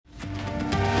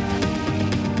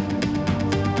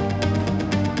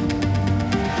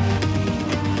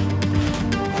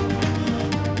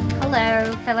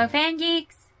fellow fan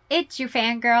geeks, it's your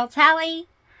fangirl Tally,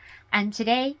 and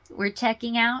today we're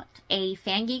checking out a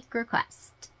fan geek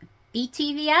request.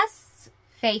 BTVS,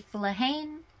 Faith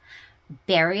Lehane,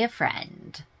 Bury a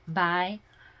Friend by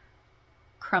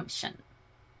Kyrumption.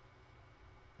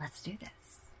 Let's do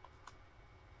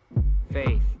this.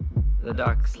 Faith, the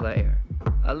Dark Slayer,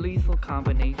 a lethal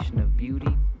combination of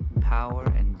beauty, power,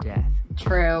 and death.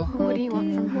 True. What do you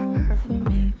want from her?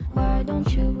 Why don't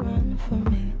you run from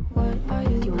me? What are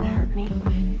you? Do you want to hurt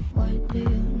me? What do you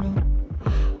know?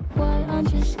 Why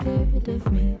aren't you scared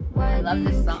of me? Why I love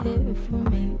this song. care for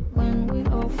me? When we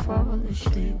all fall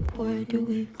asleep, where do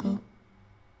we go?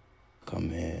 Come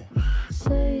here.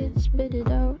 Say it, spit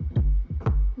it out.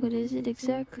 What is it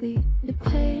exactly? The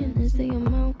pain is the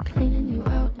amount cleaning you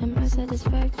out. Am I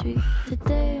satisfactory?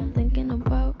 Today I'm thinking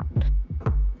about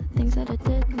the things that are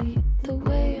deadly. The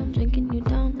way I'm drinking you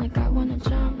down, like I wanna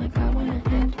drown, like I wanna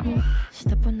end me.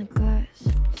 Step on the glass,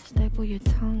 staple your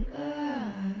tongue.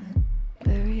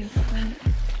 Bury your friend,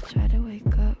 try to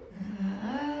wake up.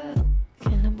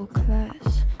 Cannibal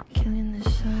class, killing the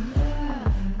sun.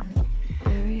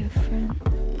 Bury your friend,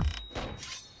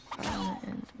 I wanna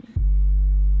end me.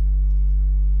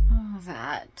 Oh,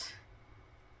 that.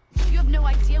 You have no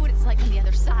idea what it's like on the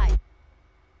other side.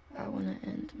 I wanna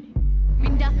end me. I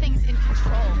mean, nothing's in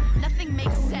control. Nothing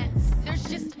makes sense. There's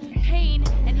just pain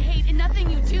and hate, and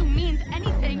nothing you do means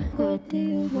anything. What do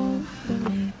you want from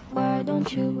me? Why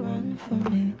don't you run from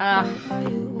me? What are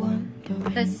you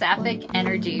wondering? The sapphic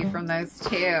energy from those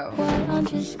two. Why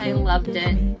aren't you I scared loved of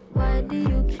it. me? Why do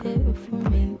you care for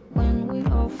me? When we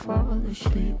all fall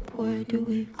asleep, where do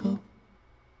we go?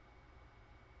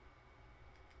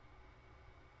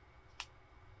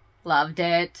 Loved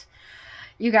it.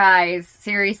 You guys,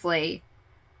 seriously,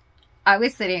 I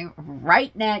was sitting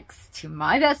right next to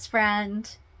my best friend,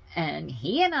 and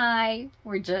he and I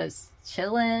were just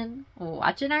chilling,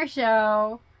 watching our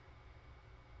show,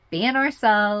 being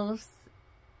ourselves,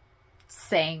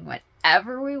 saying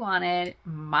whatever we wanted.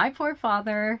 My poor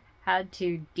father had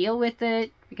to deal with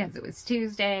it because it was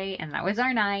Tuesday, and that was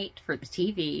our night for the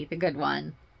TV, the good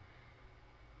one.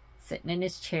 Sitting in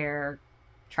his chair,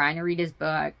 trying to read his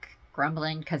book,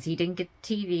 grumbling because he didn't get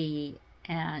the TV,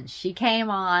 and she came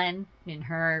on in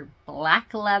her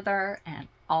black leather, and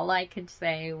all I could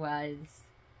say was,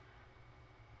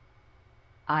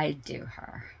 I'd do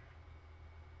her.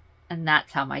 And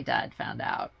that's how my dad found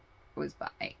out, was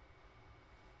by.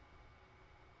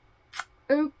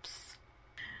 Oops.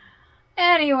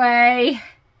 Anyway,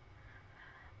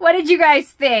 what did you guys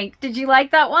think? Did you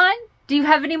like that one? Do you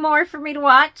have any more for me to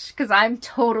watch? Because I'm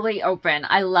totally open.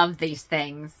 I love these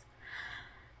things.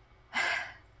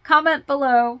 Comment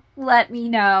below. Let me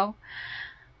know.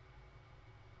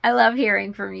 I love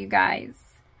hearing from you guys.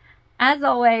 As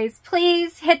always,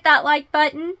 please hit that like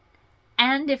button.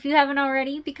 And if you haven't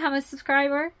already, become a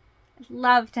subscriber. I'd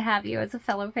love to have you as a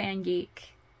fellow fan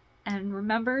geek. And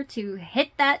remember to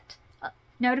hit that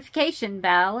notification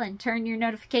bell and turn your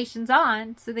notifications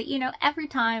on so that you know every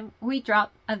time we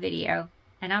drop a video.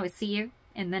 And I will see you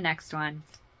in the next one.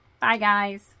 Bye,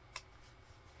 guys.